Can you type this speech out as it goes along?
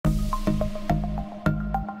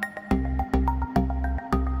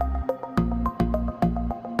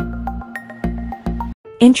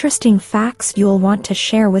Interesting facts you'll want to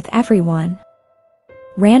share with everyone.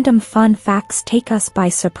 Random fun facts take us by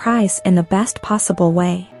surprise in the best possible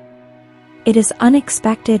way. It is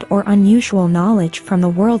unexpected or unusual knowledge from the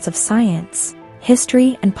worlds of science,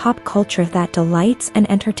 history and pop culture that delights and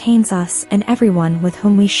entertains us and everyone with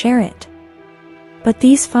whom we share it. But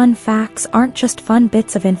these fun facts aren't just fun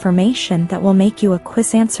bits of information that will make you a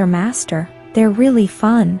quiz answer master. They're really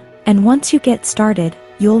fun, and once you get started,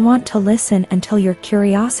 you'll want to listen until your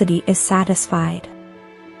curiosity is satisfied.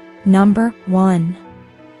 Number 1.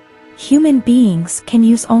 Human beings can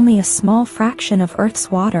use only a small fraction of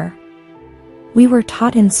Earth's water. We were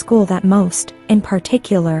taught in school that most, in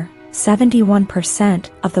particular, 71%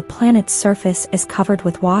 of the planet's surface is covered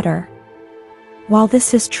with water. While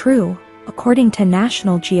this is true, according to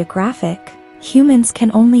National Geographic, humans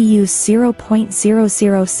can only use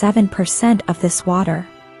 0.007% of this water.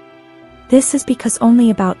 This is because only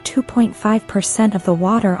about 2.5% of the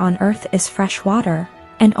water on Earth is fresh water,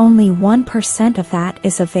 and only 1% of that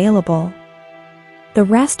is available. The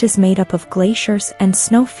rest is made up of glaciers and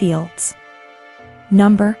snowfields.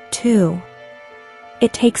 Number 2.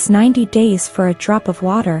 It takes 90 days for a drop of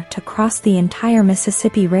water to cross the entire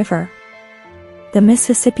Mississippi River. The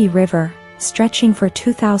Mississippi River, stretching for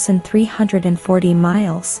 2,340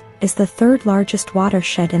 miles, is the third largest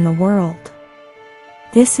watershed in the world.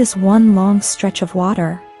 This is one long stretch of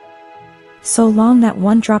water. So long that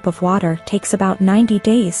one drop of water takes about 90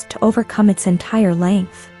 days to overcome its entire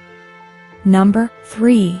length. Number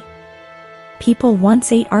 3. People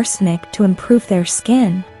once ate arsenic to improve their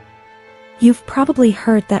skin. You've probably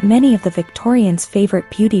heard that many of the Victorians' favorite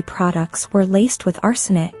beauty products were laced with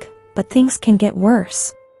arsenic, but things can get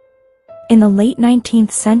worse. In the late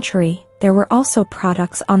 19th century, there were also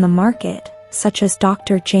products on the market, such as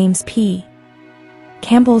Dr. James P.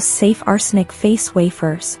 Campbell's safe arsenic face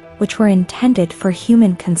wafers, which were intended for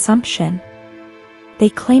human consumption. They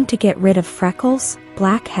claimed to get rid of freckles,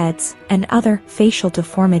 blackheads, and other facial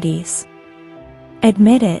deformities.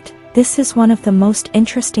 Admit it, this is one of the most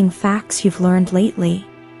interesting facts you've learned lately.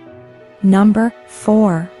 Number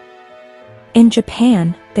 4. In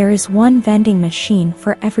Japan, there is one vending machine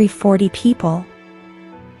for every 40 people.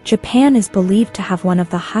 Japan is believed to have one of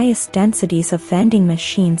the highest densities of vending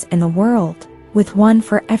machines in the world, with one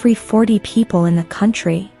for every 40 people in the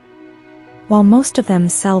country. While most of them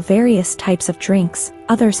sell various types of drinks,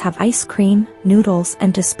 others have ice cream, noodles,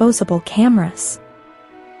 and disposable cameras.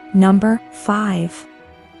 Number 5.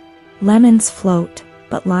 Lemons float,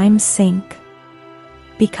 but limes sink.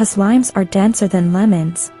 Because limes are denser than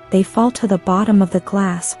lemons, they fall to the bottom of the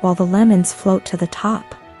glass while the lemons float to the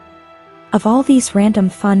top. Of all these random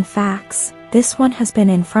fun facts, this one has been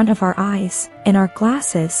in front of our eyes, in our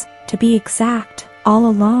glasses, to be exact, all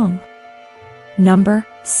along. Number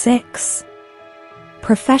 6.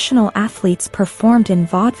 Professional athletes performed in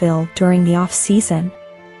vaudeville during the off-season.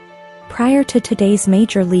 Prior to today's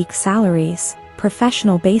major league salaries,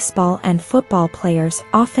 professional baseball and football players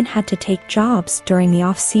often had to take jobs during the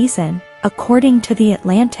off-season, according to The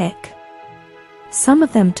Atlantic. Some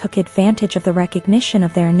of them took advantage of the recognition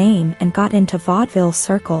of their name and got into vaudeville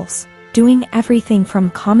circles, doing everything from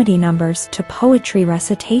comedy numbers to poetry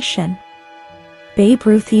recitation. Babe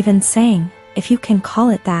Ruth even sang, if you can call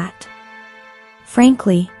it that.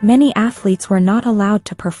 Frankly, many athletes were not allowed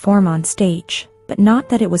to perform on stage, but not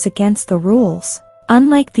that it was against the rules,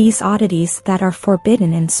 unlike these oddities that are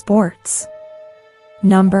forbidden in sports.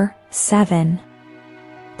 Number 7.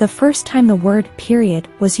 The first time the word period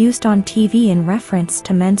was used on TV in reference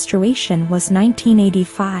to menstruation was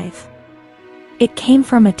 1985. It came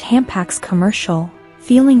from a Tampax commercial.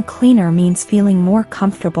 Feeling cleaner means feeling more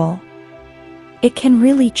comfortable. It can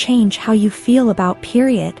really change how you feel about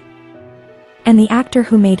period. And the actor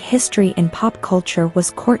who made history in pop culture was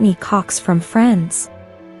Courtney Cox from Friends.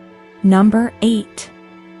 Number 8.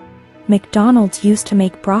 McDonald's used to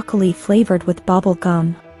make broccoli flavored with bubble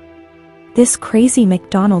gum. This crazy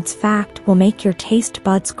McDonald's fact will make your taste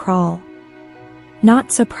buds crawl.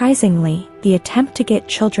 Not surprisingly, the attempt to get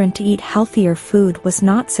children to eat healthier food was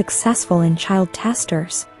not successful in child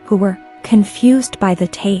testers, who were confused by the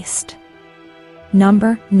taste.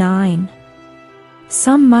 Number 9.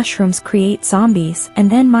 Some mushrooms create zombies and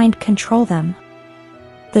then mind control them.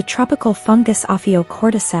 The tropical fungus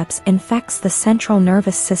Ophiocordyceps infects the central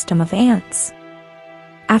nervous system of ants.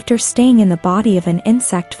 After staying in the body of an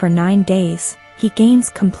insect for 9 days, he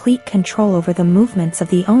gains complete control over the movements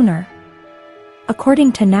of the owner.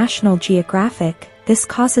 According to National Geographic, this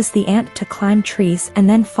causes the ant to climb trees and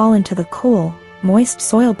then fall into the cool, moist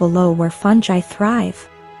soil below where fungi thrive.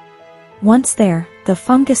 Once there, the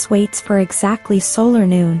fungus waits for exactly solar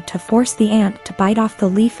noon to force the ant to bite off the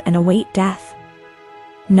leaf and await death.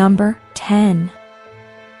 Number 10.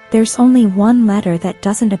 There's only one letter that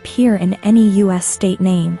doesn't appear in any US state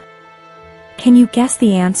name. Can you guess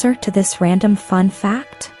the answer to this random fun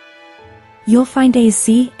fact? You'll find a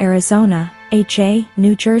Z, Arizona, a J,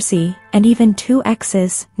 New Jersey, and even two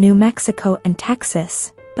X's, New Mexico and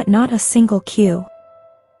Texas, but not a single Q.